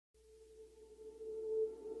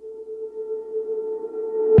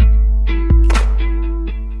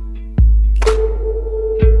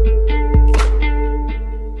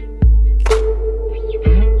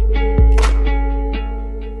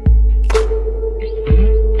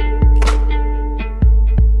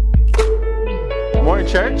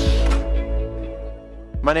Church.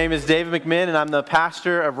 My name is David McMinn, and I'm the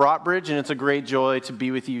pastor of Rockbridge, and it's a great joy to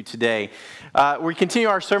be with you today. We continue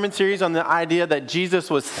our sermon series on the idea that Jesus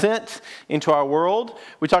was sent into our world.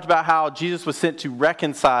 We talked about how Jesus was sent to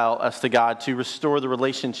reconcile us to God, to restore the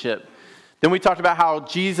relationship. Then we talked about how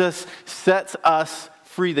Jesus sets us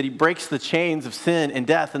free, that he breaks the chains of sin and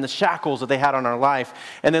death and the shackles that they had on our life.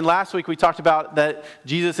 And then last week we talked about that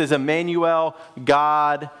Jesus is Emmanuel,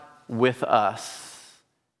 God with us.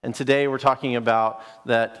 And today we're talking about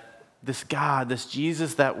that this God, this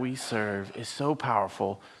Jesus that we serve is so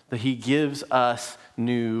powerful that he gives us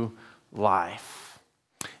new life.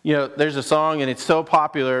 You know, there's a song and it's so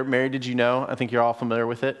popular, Mary, did you know? I think you're all familiar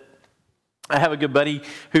with it. I have a good buddy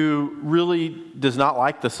who really does not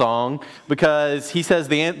like the song because he says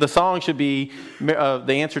the song should be, the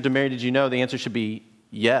answer to Mary, did you know? The answer should be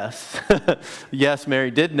yes. Yes, Mary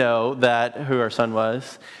did know that who our son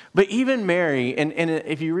was. But even Mary, and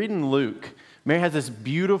if you read in Luke, Mary has this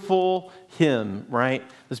beautiful hymn, right?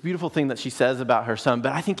 This beautiful thing that she says about her son.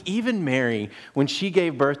 But I think even Mary, when she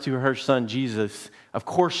gave birth to her son Jesus, of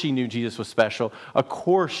course she knew Jesus was special. Of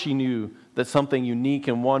course she knew that something unique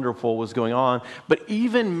and wonderful was going on. But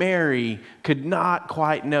even Mary could not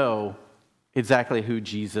quite know exactly who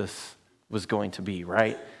Jesus was going to be,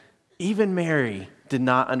 right? Even Mary did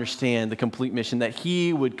not understand the complete mission that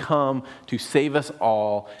he would come to save us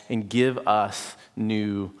all and give us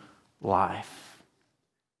new life.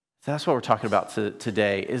 So that's what we're talking about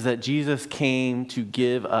today, is that Jesus came to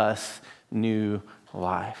give us new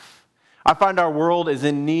life. I find our world is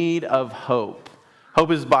in need of hope.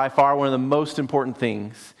 Hope is by far one of the most important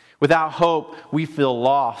things. Without hope, we feel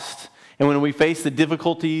lost. And when we face the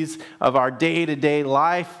difficulties of our day-to-day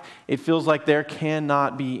life, it feels like there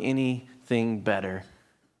cannot be anything better.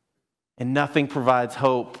 And nothing provides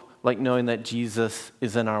hope like knowing that Jesus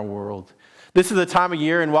is in our world. This is a time of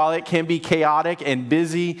year, and while it can be chaotic and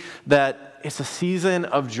busy, that it's a season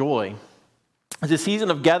of joy. It's a season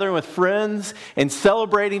of gathering with friends and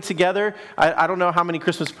celebrating together. I don't know how many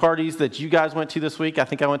Christmas parties that you guys went to this week. I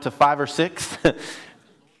think I went to 5 or 6.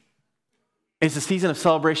 It's a season of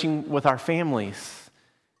celebration with our families.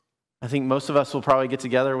 I think most of us will probably get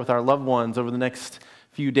together with our loved ones over the next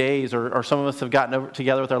few days, or some of us have gotten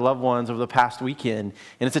together with our loved ones over the past weekend.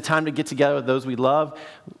 And it's a time to get together with those we love,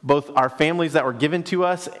 both our families that were given to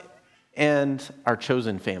us and our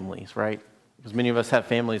chosen families, right? Because many of us have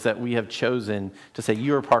families that we have chosen to say,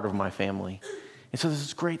 you are part of my family. And so there's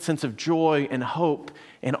this great sense of joy and hope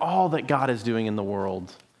in all that God is doing in the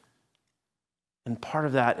world. And part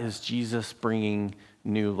of that is Jesus bringing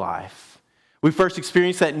new life. We first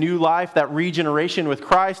experience that new life, that regeneration with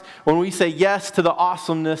Christ, when we say yes to the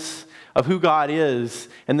awesomeness of who God is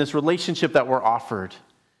and this relationship that we're offered.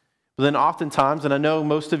 But then oftentimes, and I know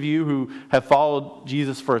most of you who have followed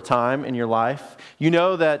Jesus for a time in your life, you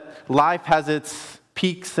know that life has its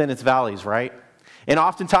peaks and its valleys, right? And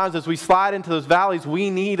oftentimes as we slide into those valleys,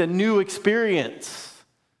 we need a new experience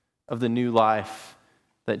of the new life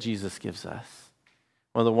that Jesus gives us.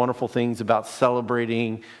 One of the wonderful things about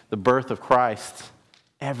celebrating the birth of Christ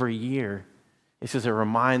every year is because it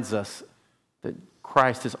reminds us that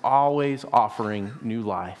Christ is always offering new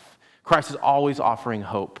life. Christ is always offering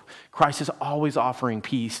hope. Christ is always offering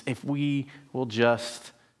peace if we will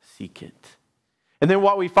just seek it. And then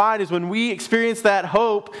what we find is when we experience that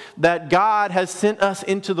hope that God has sent us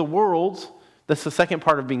into the world, that's the second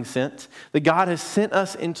part of being sent, that God has sent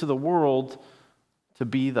us into the world to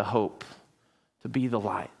be the hope, to be the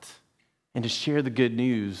light, and to share the good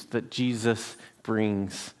news that Jesus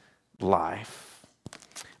brings life.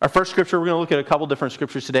 Our first scripture, we're going to look at a couple different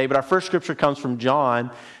scriptures today, but our first scripture comes from John.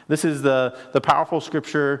 This is the powerful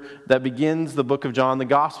scripture that begins the book of John, the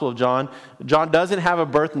Gospel of John. John doesn't have a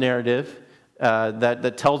birth narrative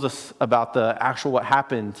that tells us about the actual what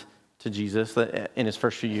happened to Jesus in his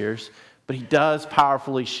first few years, but he does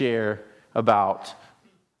powerfully share about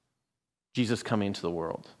Jesus coming into the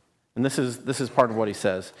world. And this is part of what he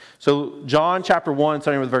says. So John chapter 1,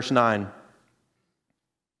 starting with verse 9.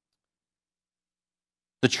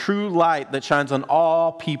 The true light that shines on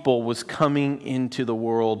all people was coming into the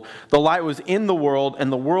world. The light was in the world,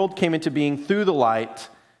 and the world came into being through the light,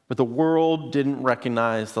 but the world didn't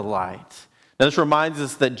recognize the light. Now this reminds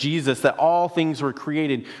us that Jesus, that all things were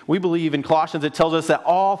created. We believe in Colossians, it tells us that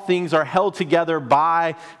all things are held together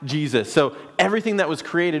by Jesus. So everything that was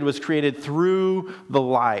created through the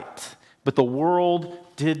light. But the world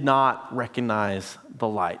did not recognize the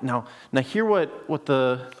light. Now hear what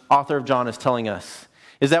the author of John is telling us.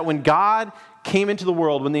 Is that when God came into the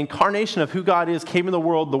world, when the incarnation of who God is came in the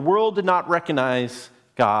world did not recognize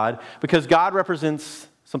God because God represents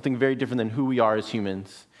something very different than who we are as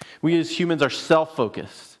humans. We as humans are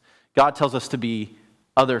self-focused. God tells us to be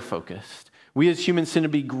other-focused. We as humans tend to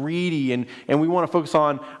be greedy, and we want to focus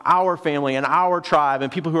on our family and our tribe and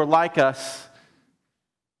people who are like us.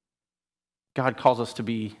 God calls us to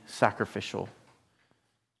be sacrificial.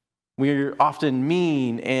 We're often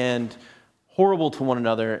mean and horrible to one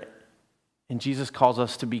another, and Jesus calls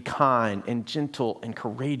us to be kind and gentle and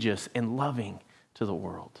courageous and loving to the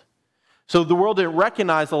world. So the world didn't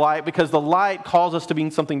recognize the light because the light calls us to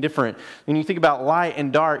being something different. When you think about light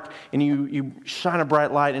and dark, and you shine a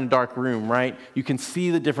bright light in a dark room, right? You can see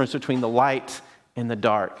the difference between the light and the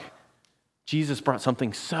dark. Jesus brought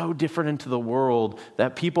something so different into the world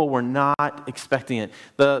that people were not expecting it.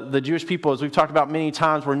 The Jewish people, as we've talked about many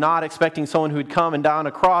times, were not expecting someone who would come and die on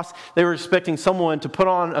a cross. They were expecting someone to put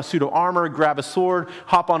on a suit of armor, grab a sword,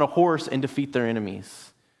 hop on a horse, and defeat their enemies.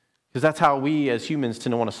 Because that's how we as humans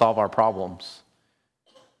tend to want to solve our problems.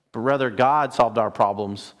 But rather, God solved our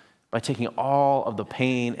problems by taking all of the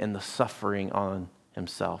pain and the suffering on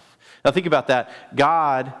himself. Now think about that.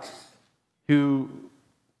 God, who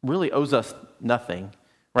really owes us nothing,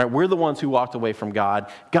 right? We're the ones who walked away from God.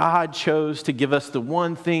 God chose to give us the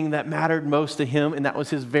one thing that mattered most to him, and that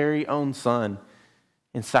was his very own son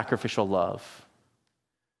in sacrificial love.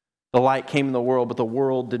 The light came in the world, but the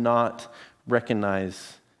world did not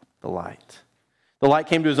recognize the light. The light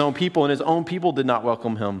came to his own people, and his own people did not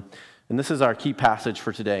welcome him. And this is our key passage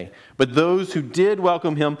for today. But those who did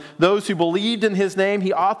welcome him, those who believed in his name,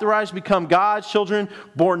 he authorized to become God's children,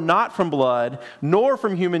 born not from blood, nor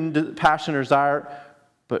from human passion or desire,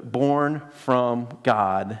 but born from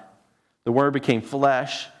God. The Word became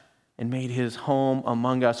flesh and made his home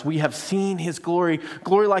among us. We have seen his glory,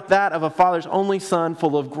 glory like that of a Father's only Son,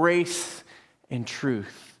 full of grace and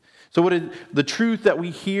truth. So what is the truth that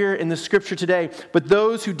we hear in the scripture today? But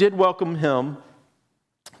those who did welcome him,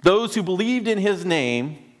 those who believed in his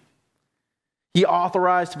name, he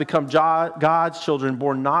authorized to become God's children,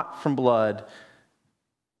 born not from blood,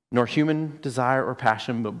 nor human desire or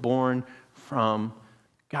passion, but born from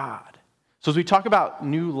God. So as we talk about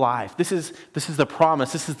new life, this is the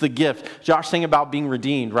promise, this is the gift. Josh sang about being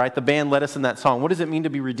redeemed, right? The band led us in that song. What does it mean to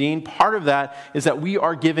be redeemed? Part of that is that we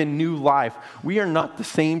are given new life. We are not the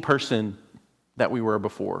same person that we were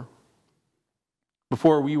before.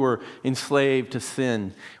 Before we were enslaved to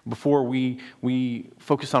sin, before we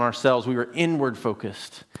focused on ourselves, we were inward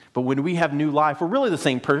focused. But when we have new life, we're really the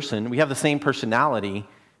same person. We have the same personality,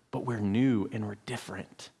 but we're new and we're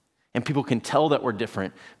different. And people can tell that we're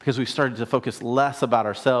different because we've started to focus less about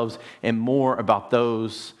ourselves and more about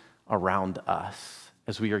those around us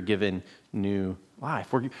as we are given new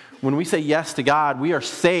life. When we say yes to God, we are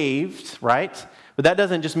saved, right? But that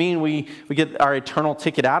doesn't just mean we get our eternal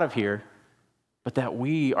ticket out of here, but that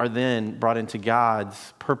we are then brought into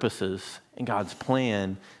God's purposes and God's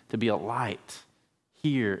plan to be a light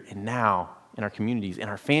here and now in our communities, in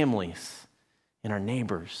our families, in our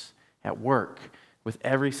neighbors, at work, with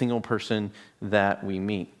every single person that we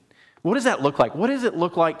meet. What does that look like? What does it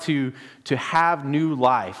look like to have new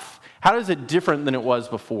life? How is it different than it was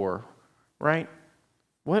before, right?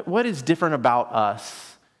 What is different about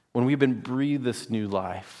us when we've been breathed this new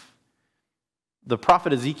life? The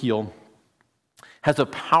prophet Ezekiel has a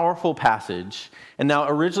powerful passage. And now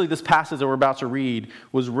originally this passage that we're about to read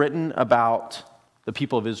was written about the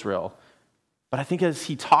people of Israel. But I think as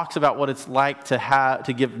he talks about what it's like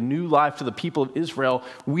to give new life to the people of Israel,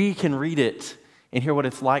 we can read it and hear what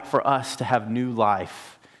it's like for us to have new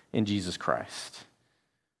life in Jesus Christ.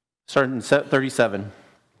 Starting in 37,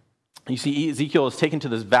 you see Ezekiel is taken to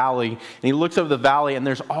this valley, and he looks over the valley, and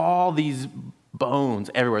there's all these bones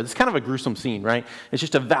everywhere. This is kind of a gruesome scene, right? It's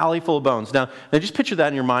just a valley full of bones. Now just picture that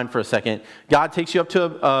in your mind for a second. God takes you up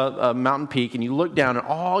to a mountain peak, and you look down, and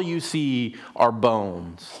all you see are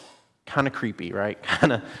bones. Kind of creepy, right?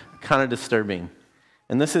 Kind of disturbing.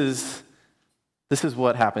 And this is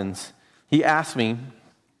what happens. He asked me,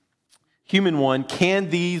 human one, can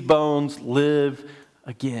these bones live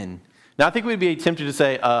again? Now, I think we'd be tempted to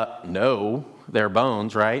say, no, they're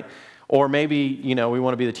bones, right? Or maybe, we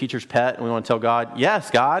want to be the teacher's pet and we want to tell God,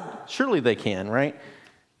 yes, God, surely they can, right?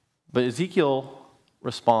 But Ezekiel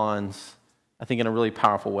responds, I think, in a really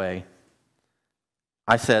powerful way.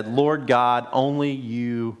 I said, Lord God, only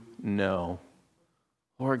you know.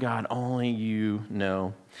 Lord God, only you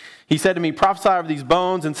know. He said to me, prophesy over these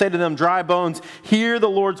bones and say to them, dry bones, hear the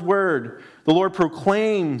Lord's word. The Lord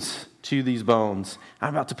proclaims to these bones,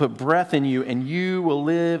 I'm about to put breath in you and you will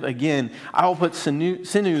live again. I will put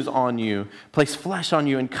sinews on you, place flesh on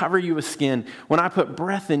you and cover you with skin. When I put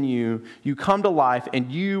breath in you, you come to life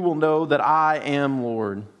and you will know that I am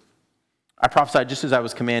Lord. I prophesied just as I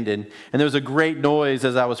was commanded, and there was a great noise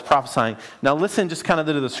as I was prophesying. Now listen just kind of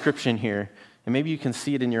to the description here, and maybe you can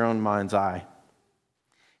see it in your own mind's eye.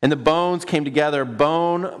 And the bones came together,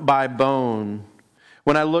 bone by bone.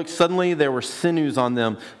 When I looked, suddenly there were sinews on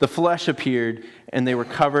them. The flesh appeared, and they were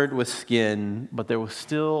covered with skin, but there was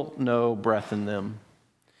still no breath in them.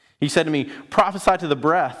 He said to me, prophesy to the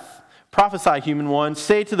breath. Prophesy, human one.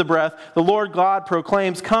 Say to the breath, the Lord God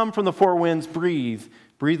proclaims, come from the four winds, breathe.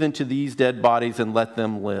 Breathe into these dead bodies and let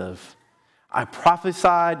them live. I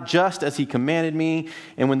prophesied just as he commanded me,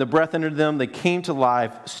 and when the breath entered them, they came to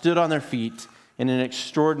life, stood on their feet in an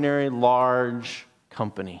extraordinary large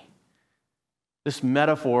company. This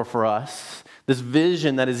metaphor for us, this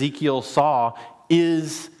vision that Ezekiel saw,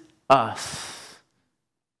 is us.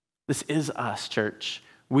 This is us, church.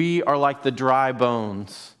 We are like the dry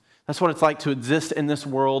bones. That's what it's like to exist in this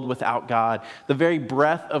world without God, the very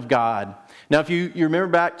breath of God. Now, if you remember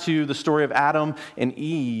back to the story of Adam and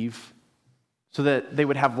Eve, so that they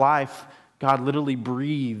would have life, God literally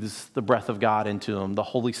breathes the breath of God into them, the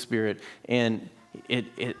Holy Spirit, and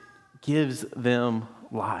it gives them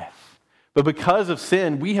life. But because of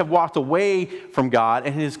sin, we have walked away from God,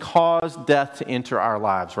 and it has caused death to enter our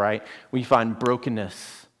lives, right? We find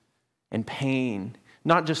brokenness and pain,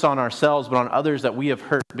 not just on ourselves, but on others that we have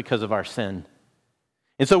hurt because of our sin.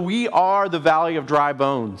 And so we are the valley of dry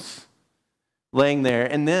bones laying there.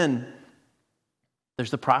 And then there's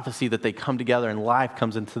the prophecy that they come together and life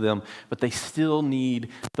comes into them, but they still need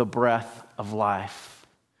the breath of life.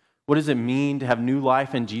 What does it mean to have new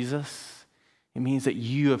life in Jesus? It means that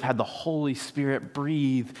you have had the Holy Spirit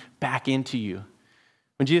breathe back into you.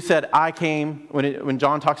 When Jesus said, I came, when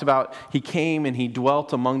John talks about he came and he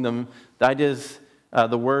dwelt among them, the idea is,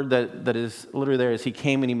 the word that is literally there is he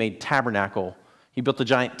came and he made tabernacle. He built a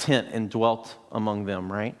giant tent and dwelt among them,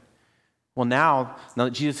 right? Well, now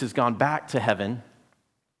that Jesus has gone back to heaven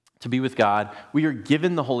to be with God, we are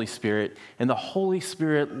given the Holy Spirit, and the Holy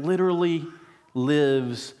Spirit literally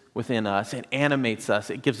lives within us. It animates us.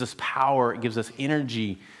 It gives us power. It gives us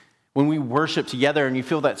energy. When we worship together and you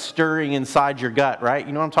feel that stirring inside your gut, right?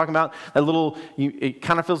 You know what I'm talking about? That little, it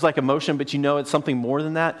kind of feels like emotion, but you know it's something more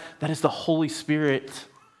than that. That is the Holy Spirit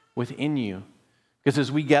within you. Because as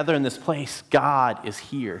we gather in this place, God is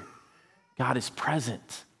here. God is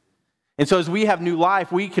present. And so as we have new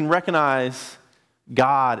life, we can recognize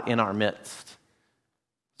God in our midst.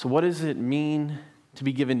 So what does it mean to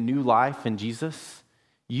be given new life in Jesus?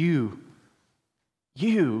 You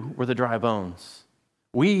were the dry bones.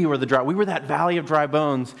 We were that valley of dry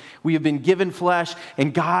bones. We have been given flesh,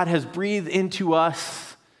 and God has breathed into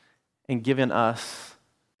us and given us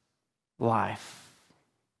life.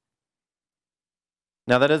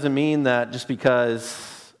 Now, that doesn't mean that just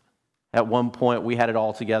because at one point we had it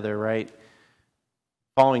all together, right?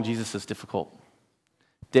 Following Jesus is difficult.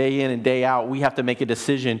 Day in and day out, we have to make a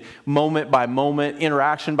decision, moment by moment,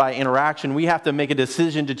 interaction by interaction. We have to make a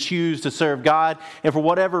decision to choose to serve God. And for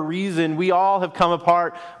whatever reason, we all have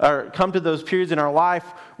come to those periods in our life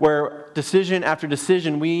where decision after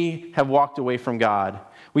decision, we have walked away from God.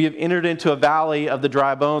 We have entered into a valley of the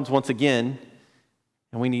dry bones once again,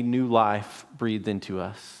 and we need new life breathed into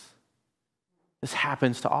us. This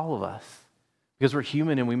happens to all of us because we're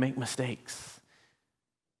human and we make mistakes.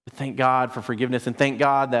 But thank God for forgiveness, and thank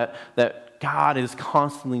God that God is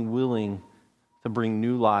constantly willing to bring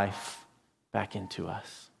new life back into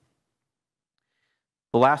us.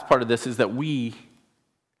 The last part of this is that we,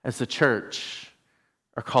 as the church,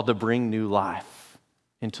 are called to bring new life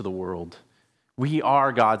into the world. We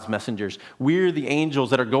are God's messengers. We're the angels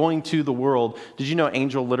that are going to the world. Did you know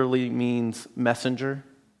angel literally means messenger?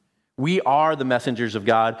 We are the messengers of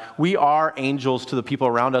God. We are angels to the people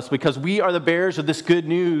around us because we are the bearers of this good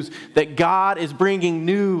news that God is bringing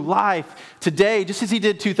new life today. Just as he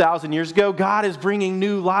did 2,000 years ago, God is bringing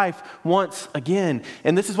new life once again.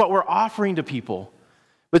 And this is what we're offering to people.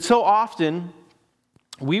 But so often,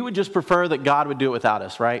 we would just prefer that God would do it without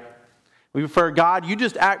us, right? We prefer, God, you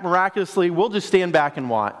just act miraculously. We'll just stand back and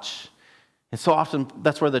watch. And so often,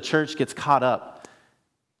 that's where the church gets caught up.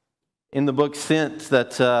 In the book Sent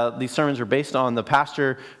that these sermons are based on, the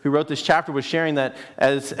pastor who wrote this chapter was sharing that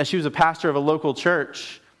as she was a pastor of a local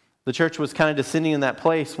church, the church was kind of descending in that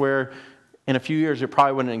place where in a few years it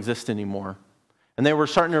probably wouldn't exist anymore. And they were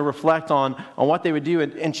starting to reflect on what they would do.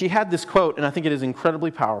 And she had this quote, and I think it is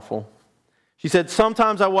incredibly powerful. She said,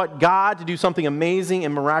 sometimes I want God to do something amazing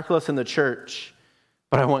and miraculous in the church,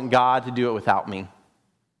 but I want God to do it without me.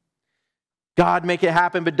 God, make it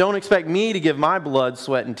happen, but don't expect me to give my blood,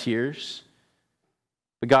 sweat, and tears.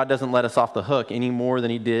 But God doesn't let us off the hook any more than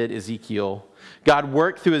he did Ezekiel. God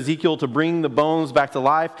worked through Ezekiel to bring the bones back to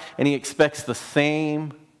life, and he expects the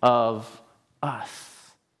same of us.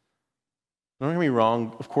 Don't get me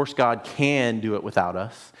wrong, of course God can do it without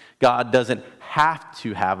us. God doesn't have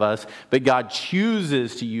to have us, but God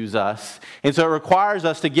chooses to use us. And so it requires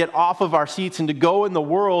us to get off of our seats and to go in the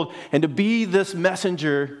world and to be this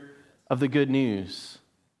messenger of the good news.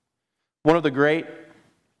 One of the great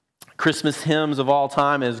Christmas hymns of all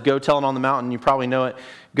time is Go Tell It on the Mountain. You probably know it.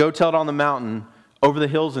 Go tell it on the mountain, over the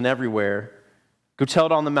hills and everywhere. Go tell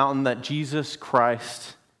it on the mountain that Jesus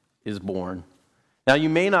Christ is born. Now, you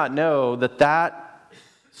may not know that that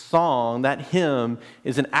song, that hymn,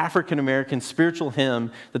 is an African-American spiritual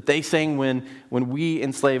hymn that they sang when we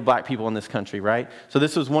enslaved black people in this country, right? So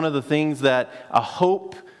this was one of the things that a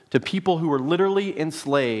hope to people who were literally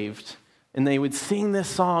enslaved, and they would sing this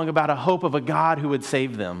song about a hope of a God who would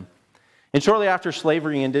save them. And shortly after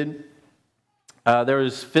slavery ended, there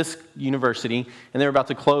was Fisk University, and they were about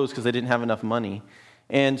to close because they didn't have enough money.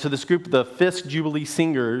 And so this group, the Fisk Jubilee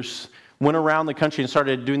Singers, went around the country and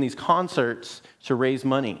started doing these concerts to raise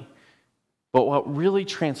money. But what really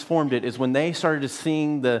transformed it is when they started to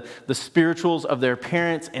sing the spirituals of their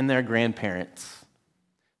parents and their grandparents.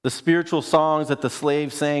 The spiritual songs that the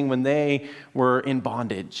slaves sang when they were in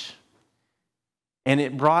bondage. And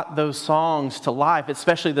it brought those songs to life,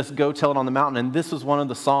 especially this Go Tell It on the Mountain. And this was one of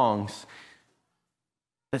the songs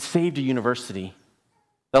that saved a university,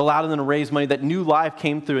 that allowed them to raise money, that new life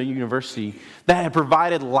came through a university, that had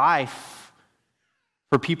provided life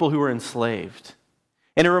for people who were enslaved.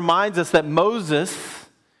 And it reminds us that Moses,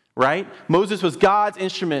 right? Moses was God's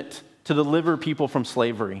instrument to deliver people from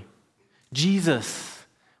slavery. Jesus,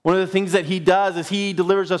 one of the things that he does is he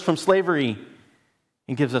delivers us from slavery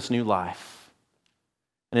and gives us new life.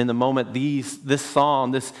 And in the moment, this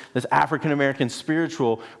song, this African-American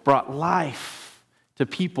spiritual brought life to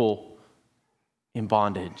people in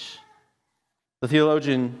bondage. The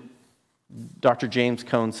theologian, Dr. James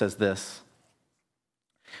Cone, says this: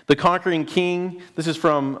 the conquering king, this is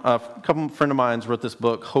from a friend of mine wrote this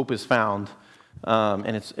book, Hope is Found,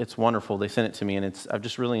 and it's wonderful. They sent it to me, and I've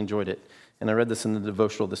just really enjoyed it. And I read this in the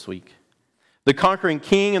devotional this week. The conquering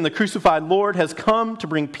king and the crucified Lord has come to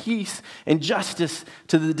bring peace and justice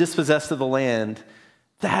to the dispossessed of the land.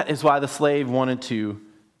 That is why the slave wanted to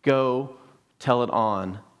go tell it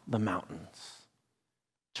on the mountains.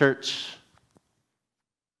 Church,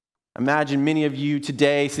 imagine many of you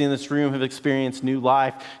today sitting in this room have experienced new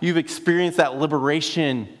life. You've experienced that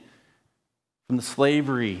liberation from the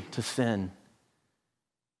slavery to sin.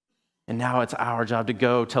 And now it's our job to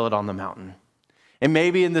go tell it on the mountain. And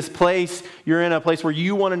maybe in this place, you're in a place where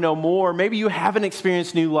you want to know more. Maybe you haven't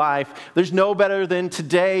experienced new life. There's no better than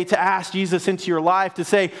today to ask Jesus into your life, to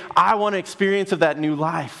say, I want to experience of that new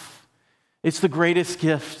life. It's the greatest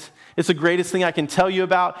gift. It's the greatest thing I can tell you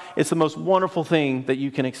about. It's the most wonderful thing that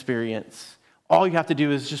you can experience. All you have to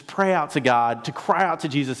do is just pray out to God, to cry out to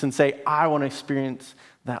Jesus and say, I want to experience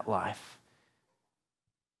that life.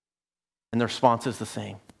 And the response is the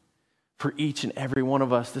same for each and every one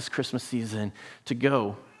of us this Christmas season, to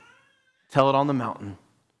go tell it on the mountain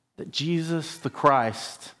that Jesus the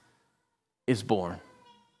Christ is born.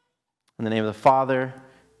 In the name of the Father,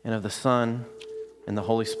 and of the Son, and the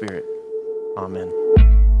Holy Spirit.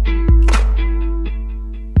 Amen.